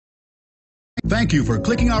Thank you for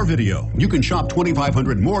clicking our video. You can shop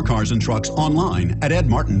 2,500 more cars and trucks online at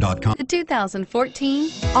edmartin.com. The 2014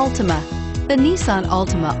 Altima. The Nissan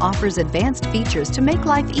Altima offers advanced features to make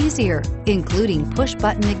life easier, including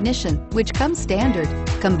push-button ignition, which comes standard.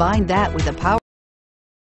 Combine that with a powerful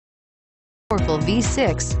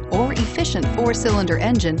V6 or efficient 4-cylinder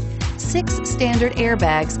engine, 6 standard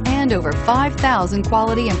airbags, and over 5,000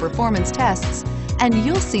 quality and performance tests, and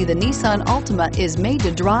you'll see the Nissan Altima is made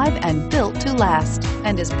to drive and built to last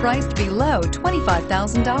and is priced below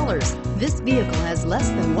 $25,000. This vehicle has less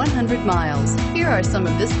than 100 miles. Here are some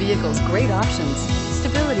of this vehicle's great options: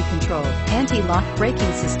 stability control, anti-lock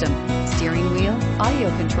braking system, steering wheel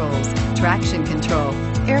audio controls, traction control,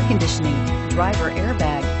 air conditioning, driver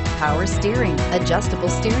airbag, power steering, adjustable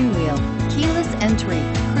steering wheel, keyless entry,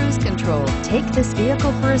 cruise control. Take this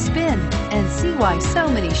vehicle for a spin and see why so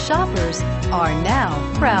many shoppers are now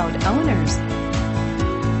proud owners.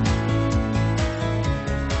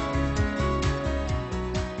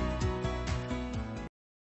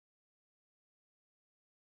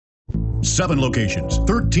 Seven locations,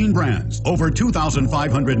 13 brands, over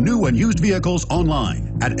 2,500 new and used vehicles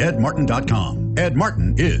online at edmartin.com. Ed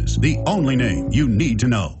Martin is the only name you need to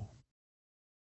know.